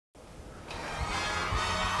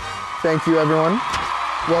Thank you, everyone.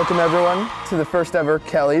 Welcome, everyone, to the first ever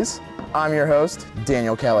Kellys. I'm your host,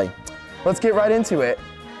 Daniel Kelly. Let's get right into it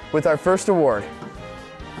with our first award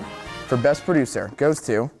for Best Producer. Goes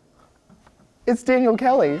to, it's Daniel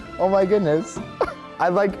Kelly. Oh my goodness.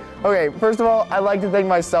 Okay, first of all, I'd like to thank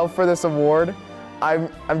myself for this award. I'm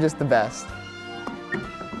just the best.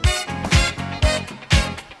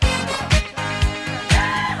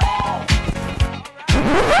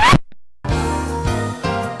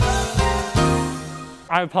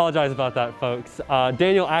 I apologize about that, folks.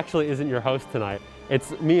 Daniel actually isn't your host tonight.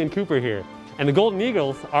 It's me and Cooper here. And the Golden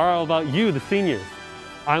Eagles are all about you, the seniors.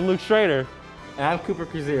 I'm Luke Schrader. And I'm Cooper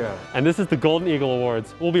Cruzero. And this is the Golden Eagle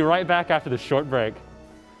Awards. We'll be right back after this short break.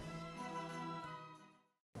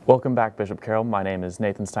 Welcome back, Bishop Carroll. My name is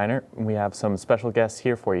Nathan Steiner, and we have some special guests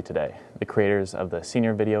here for you today. The creators of the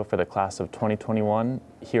senior video for the class of 2021.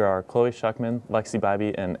 Here are Chloe Shuckman, Lexi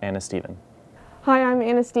Bybee, and Anna Steven. Hi, I'm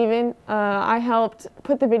Anna Steven. I helped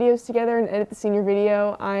put the videos together and edit the senior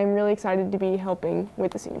video. I'm really excited to be helping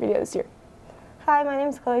with the senior video this year. Hi, my name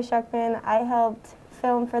is Chloe Shuckman. I helped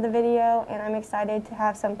film for the video, and I'm excited to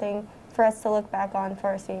have something for us to look back on for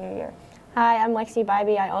our senior year. Hi, I'm Lexi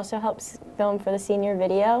Bybee. I also helped film for the senior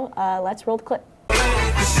video. Let's roll the clip.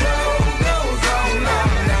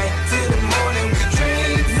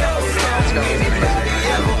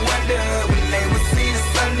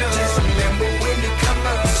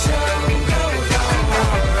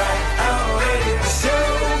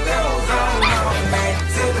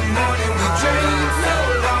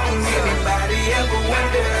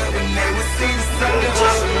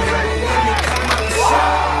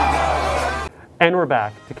 And we're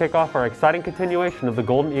back to kick off our exciting continuation of the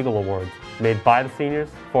Golden Eagle Awards, made by the seniors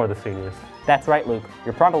for the seniors. That's right, Luke.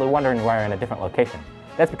 You're probably wondering why we're in a different location.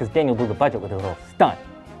 That's because Daniel blew the budget with a little stunt.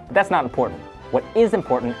 But that's not important. What is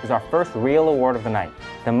important is our first real award of the night,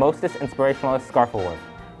 the Mostest Inspirationalist Scarf Award.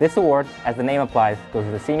 This award, as the name implies, goes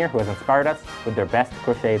to the senior who has inspired us with their best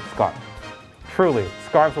crocheted scarf. Truly,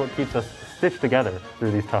 scarves are what keeps us stitched together through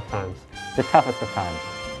these tough times. The toughest of times.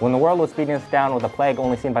 When the world was beating us down with a plague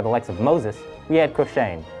only seen by the likes of Moses, we had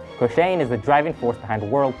crocheting. Crocheting is the driving force behind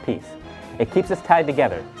world peace. It keeps us tied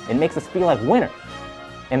together. It makes us feel like winners.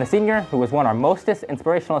 And the senior who has won our Mostest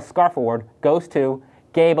Inspirationalist Scarf Award goes to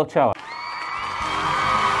Gabe Ochoa.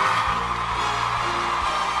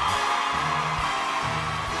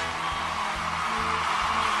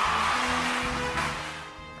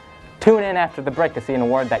 Tune in after the break to see an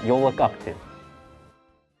award that you'll look up to.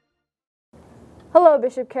 Hello,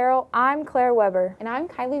 Bishop Carroll. I'm Claire Weber. And I'm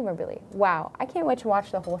Kylie Werberly. Wow, I can't wait to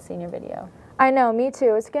watch the whole senior video. I know, me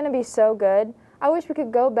too. It's going to be so good. I wish we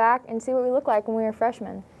could go back and see what we looked like when we were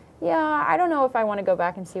freshmen. Yeah, I don't know if I want to go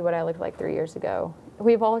back and see what I looked like 3 years ago.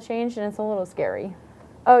 We've all changed and it's a little scary.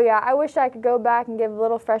 Oh yeah, I wish I could go back and give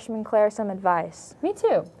little freshman Claire some advice. Me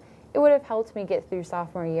too. It would have helped me get through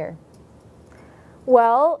sophomore year.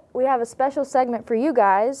 Well, we have a special segment for you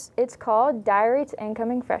guys. It's called Diary to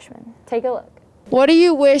Incoming Freshmen. Take a look. What do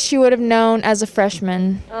you wish you would have known as a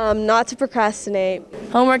freshman? Not to procrastinate.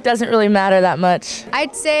 Homework doesn't really matter that much.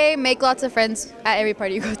 I'd say make lots of friends at every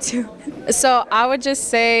party you go to. So I would just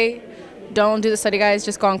say don't do the study guides,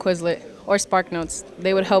 just go on Quizlet or Spark Notes.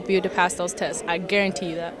 They would help you to pass those tests. I guarantee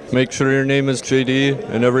you that. Make sure your name is JD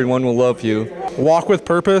and everyone will love you. Walk with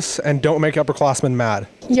purpose and don't make upperclassmen mad.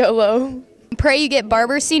 YOLO. Pray you get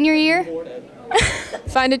barber senior year.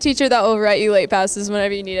 Find a teacher that will write you late passes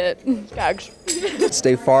whenever you need it.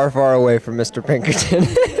 Stay far, far away from Mr. Pinkerton.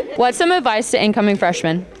 What's some advice to incoming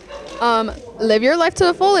freshmen? Live your life to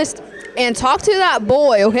the fullest and talk to that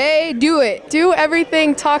boy, okay? Do it. Do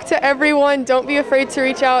everything, talk to everyone, don't be afraid to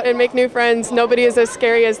reach out and make new friends. Nobody is as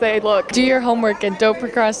scary as they look. Do your homework and don't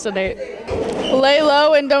procrastinate. Lay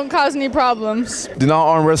low and don't cause any problems. Do not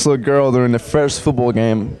arm wrestle a girl during the first football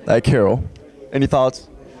game at Carroll. Any thoughts?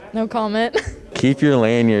 No comment. Keep your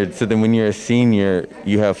lanyard so that when you're a senior,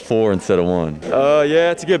 you have 4 instead of 1.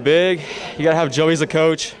 Yeah, to get big, you gotta have Joey as a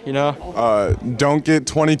coach, you know? Don't get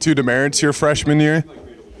 22 demerits your freshman year.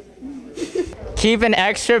 Keep an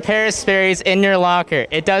extra pair of Sperry's in your locker.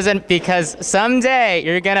 It doesn't, because someday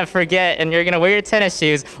you're gonna forget and you're gonna wear your tennis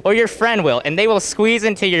shoes, or your friend will, and they will squeeze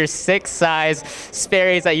into your 6 size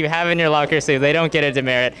Sperry's that you have in your locker so they don't get a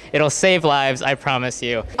demerit. It'll save lives, I promise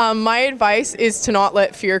you. My advice is to not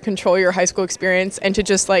let fear control your high school experience and to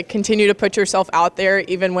just continue to put yourself out there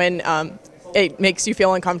even when it makes you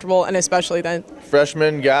feel uncomfortable, and especially then.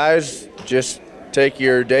 Freshmen guys, just take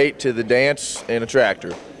your date to the dance in a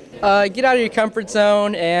tractor. Get out of your comfort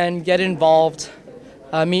zone and get involved.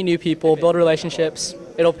 Meet new people, build relationships.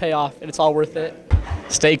 It'll pay off, and it's all worth it.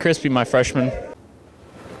 Stay crispy, my freshman.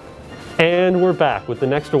 And we're we're back with the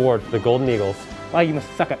next award for the Golden Eagles. Well, you must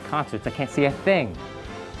suck at concerts. I can't see a thing.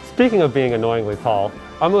 Speaking of being annoyingly tall,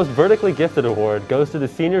 our most vertically gifted award goes to the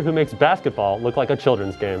senior who makes basketball look like a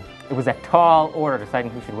children's game. It was a tall order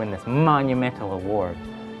deciding who should win this monumental award.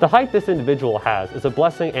 The height this individual has is a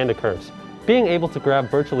blessing and a curse. Being able to grab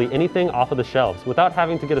virtually anything off of the shelves without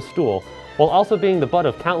having to get a stool, while also being the butt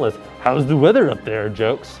of countless "how's the weather up there"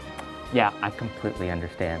 jokes. Yeah, I completely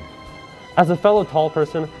understand. As a fellow tall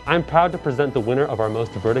person, I'm proud to present the winner of our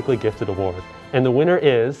most vertically gifted award. And the winner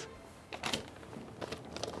is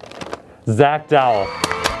Zach Dowell.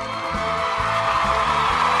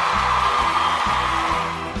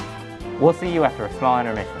 We'll see you after a small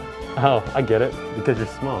intermission. Oh, I get it, because you're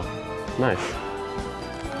small. Nice.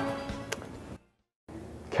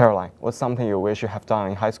 Caroline, what's something you wish you have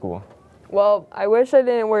done in high school? Well, I wish I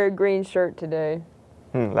didn't wear a green shirt today.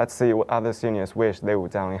 Let's see what other seniors wish they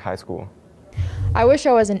would done in high school. I wish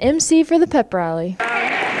I was an MC for the pep rally. Our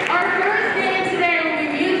first game today will be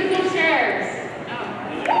musical chairs.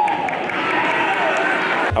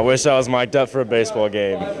 I wish I was mic'd up for a baseball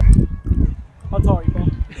game. How tall are you, Paul?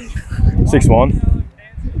 6'1".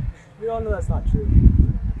 We all know that's not true.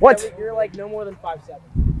 What? You're like no more than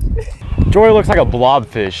 5'7". Joey looks like a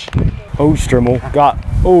blobfish. Oh, Strimmel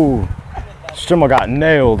got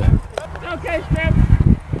nailed. Okay, Steph.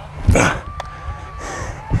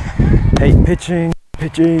 Hey, pitching.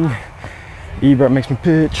 Ebert makes me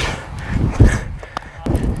pitch.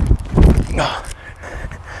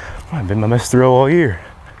 I've been my best throw all year.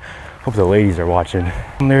 Hope the ladies are watching.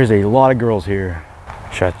 There's a lot of girls here.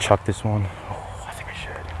 Should I chuck this one? Oh, I think I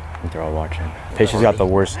should. I think they're all watching. Patia's got the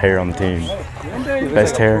worst hair on the team.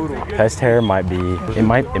 Best hair might be, it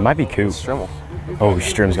might be Coop. Oh,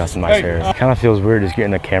 Strim's got some nice hair. It kind of feels weird just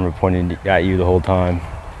getting the camera pointed at you the whole time.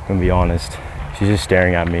 I'm gonna be honest. She's just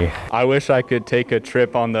staring at me. I wish I could take a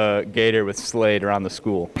trip on the Gator with Slade around the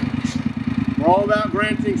school. We're all about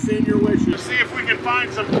granting senior wishes. See if we can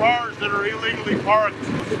find some cars that are illegally parked.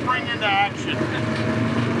 Spring into action.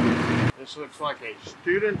 This looks like a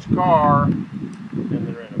student's car, and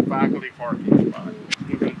they're in a faculty parking spot. Let's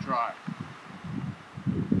give it a try.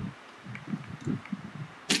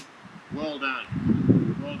 Well done.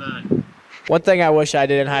 Well done. One thing I wish I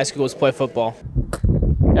did in high school was play football.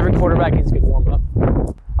 Every quarterback needs a good warm up.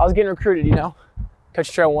 I was getting recruited, you know.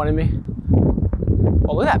 Coach Trail wanted me.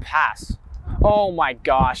 Oh, look at that pass. Oh my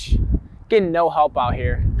gosh. Getting no help out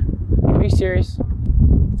here. Are you serious?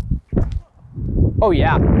 Oh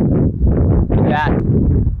yeah. Look at that.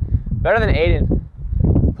 Better than Aiden.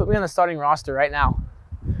 Put me on the starting roster right now.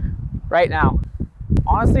 Right now.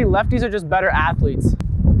 Honestly, lefties are just better athletes.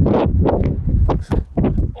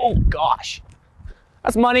 Oh gosh.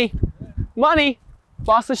 That's money. Money.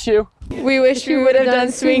 Lost the shoe. We wish we would have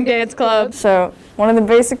done swing dance club. So one of the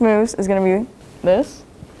basic moves is going to be this.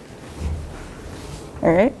 All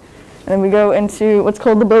right. And then we go into what's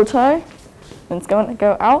called the bow tie. And it's going to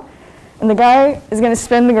go out. And the guy is going to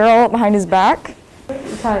spin the girl behind his back.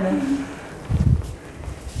 Tie it in.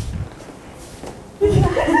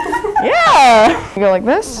 Yeah! You go like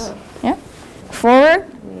this. Yeah. Forward.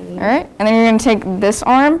 All right. And then you're going to take this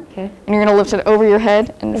arm. Okay. And you're going to lift it over your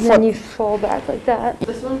head and flip. Then you fall back like that.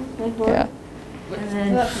 This one? Yeah. And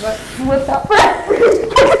then flip that.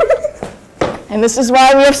 And this is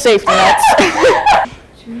why we have safety nets.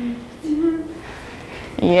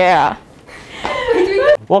 Yeah.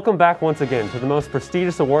 Welcome back once again to the most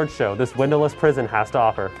prestigious award show this windowless prison has to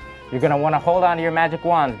offer. You're gonna wanna hold on to your magic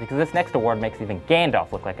wands because this next award makes even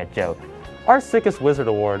Gandalf look like a joke. Our Sickest Wizard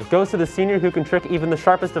Award goes to the senior who can trick even the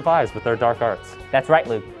sharpest of eyes with their dark arts. That's right,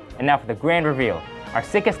 Luke. And now for the grand reveal. Our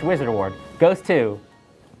Sickest Wizard Award goes to...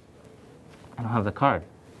 I don't have the card.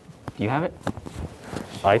 Do you have it?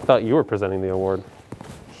 I thought you were presenting the award.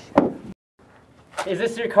 Is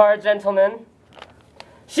this your card, gentlemen?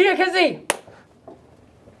 Shiakazi!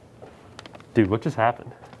 Dude, what just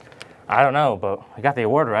happened? I don't know, but we got the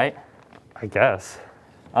award right. I guess.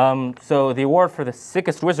 So the award for the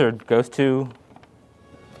Sickest Wizard goes to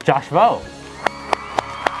Josh Vo.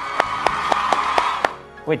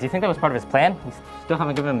 Wait, do you think that was part of his plan? We still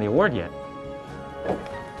haven't given him the award yet.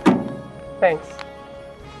 Thanks.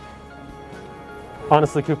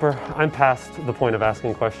 Honestly, Cooper, I'm past the point of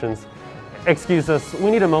asking questions. Excuse us,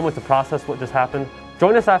 we need a moment to process what just happened.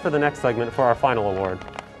 Join us after the next segment for our final award.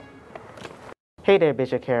 Hey there,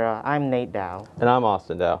 Bishop Kara. I'm Nate Dow. And I'm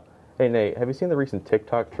Austin Dow. Hey Nate, have you seen the recent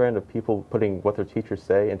TikTok trend of people putting what their teachers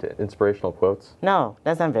say into inspirational quotes? No,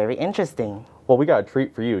 that sounds very interesting. Well, we got a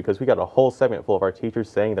treat for you because we got a whole segment full of our teachers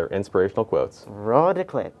saying their inspirational quotes. Roll the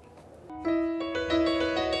clip.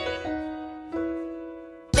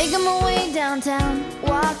 Making my way downtown.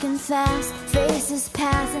 walking fast, faces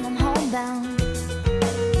pass and I'm homebound.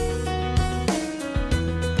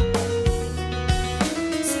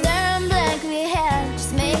 Staring blankly ahead,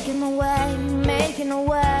 just making my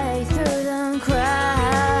way through the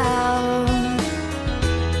crowd.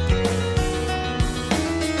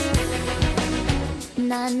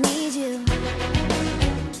 And I need you,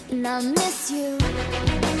 and I miss you,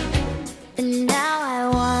 and now I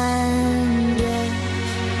wonder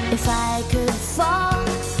if I could fall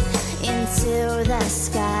into the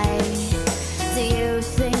sky. Do you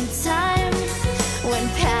think time would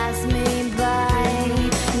pass me by?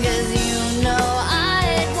 'Cause you know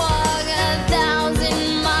I'd walk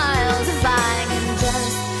 1,000 miles if I could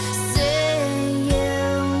just see you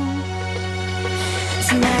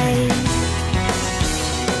tonight.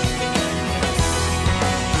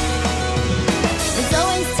 There's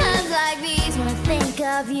always times like these when I think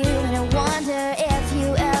of you, and I wonder if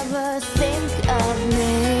you ever think of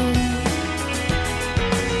me.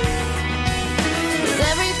 'Cause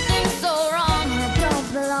everything's so wrong, I don't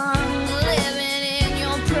belong living in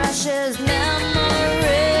your precious memory.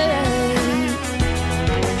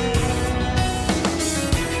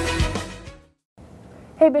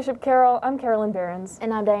 Hey Bishop Carroll, I'm Carolyn Behrens.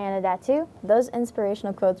 And I'm Diana Datu. Those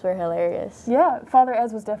inspirational quotes were hilarious. Yeah, Father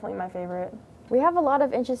Ez was definitely my favorite. We have a lot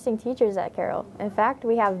of interesting teachers at Carroll. In fact,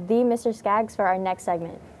 we have the Mr. Skaggs for our next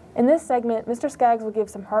segment. In this segment, Mr. Skaggs will give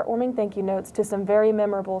some heartwarming thank you notes to some very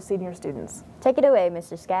memorable senior students. Take it away,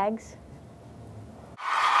 Mr. Skaggs.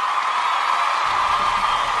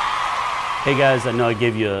 Hey guys, I know I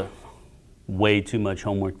gave you way too much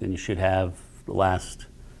homework than you should have the last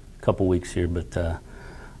couple weeks here, but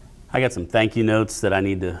I got some thank you notes that I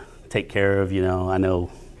need to take care of. You know, I know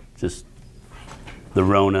just the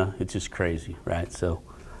Rona, it's just crazy, right? So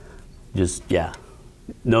just, yeah.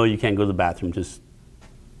 No, you can't go to the bathroom, just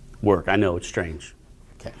work. I know, it's strange.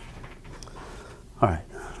 Okay. All right.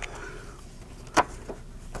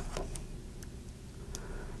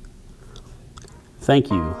 Thank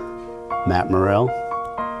you, Matt Morrell,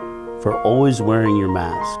 for always wearing your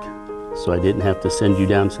mask, so I didn't have to send you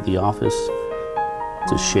down to the office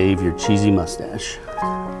to shave your cheesy mustache.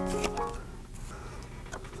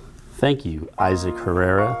 Thank you, Isaac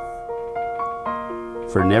Herrera,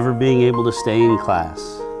 for never being able to stay in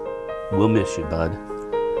class. We'll miss you, bud,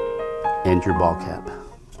 and your ball cap.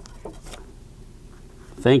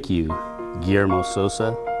 Thank you, Guillermo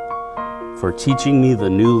Sosa, for teaching me the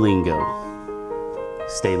new lingo.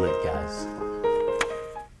 Stay lit, guys.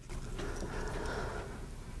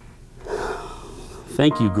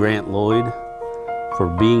 Thank you, Grant Lloyd, for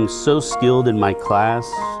being so skilled in my class,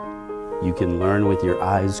 you can learn with your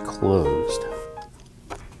eyes closed.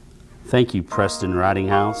 Thank you, Preston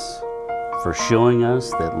Ridinghouse, for showing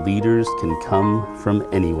us that leaders can come from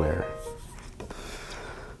anywhere.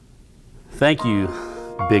 Thank you,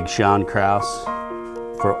 Big Sean Krause,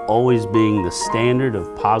 for always being the standard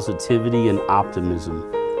of positivity and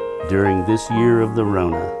optimism during this year of the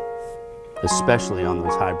Rona, especially on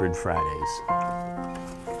those hybrid Fridays.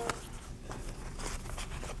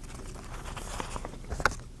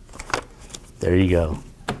 There you go.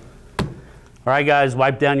 All right, guys,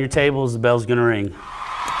 wipe down your tables. The bell's gonna ring.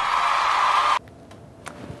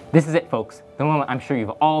 This is it, folks. The moment I'm sure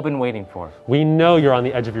you've all been waiting for. We know you're on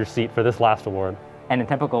the edge of your seat for this last award. And in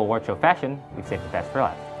typical award show fashion, we've saved the best for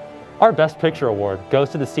last. Our Best Picture Award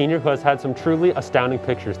goes to the senior who has had some truly astounding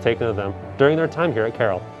pictures taken of them during their time here at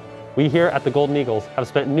Carroll. We here at the Golden Eagles have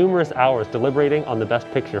spent numerous hours deliberating on the best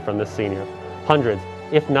picture from this senior. Hundreds,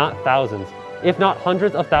 if not thousands, if not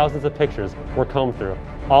hundreds of thousands of pictures were combed through,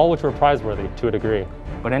 all which were prize-worthy to a degree.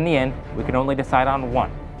 But in the end, we could only decide on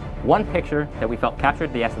one picture that we felt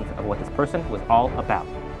captured the essence of what this person was all about.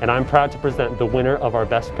 And I'm proud to present the winner of our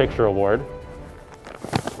Best Picture Award,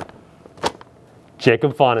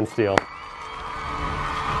 Jacob Fahnensteel.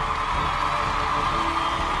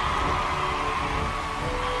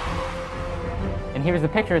 And here's the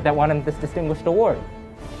picture that won him this distinguished award.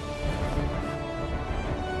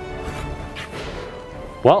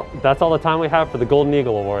 Well, that's all the time we have for the Golden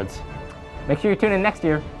Eagle Awards. Make sure you tune in next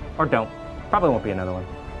year, or don't. Probably won't be another one.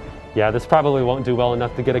 Yeah, this probably won't do well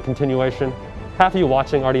enough to get a continuation. Half of you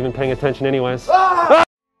watching aren't even paying attention anyways.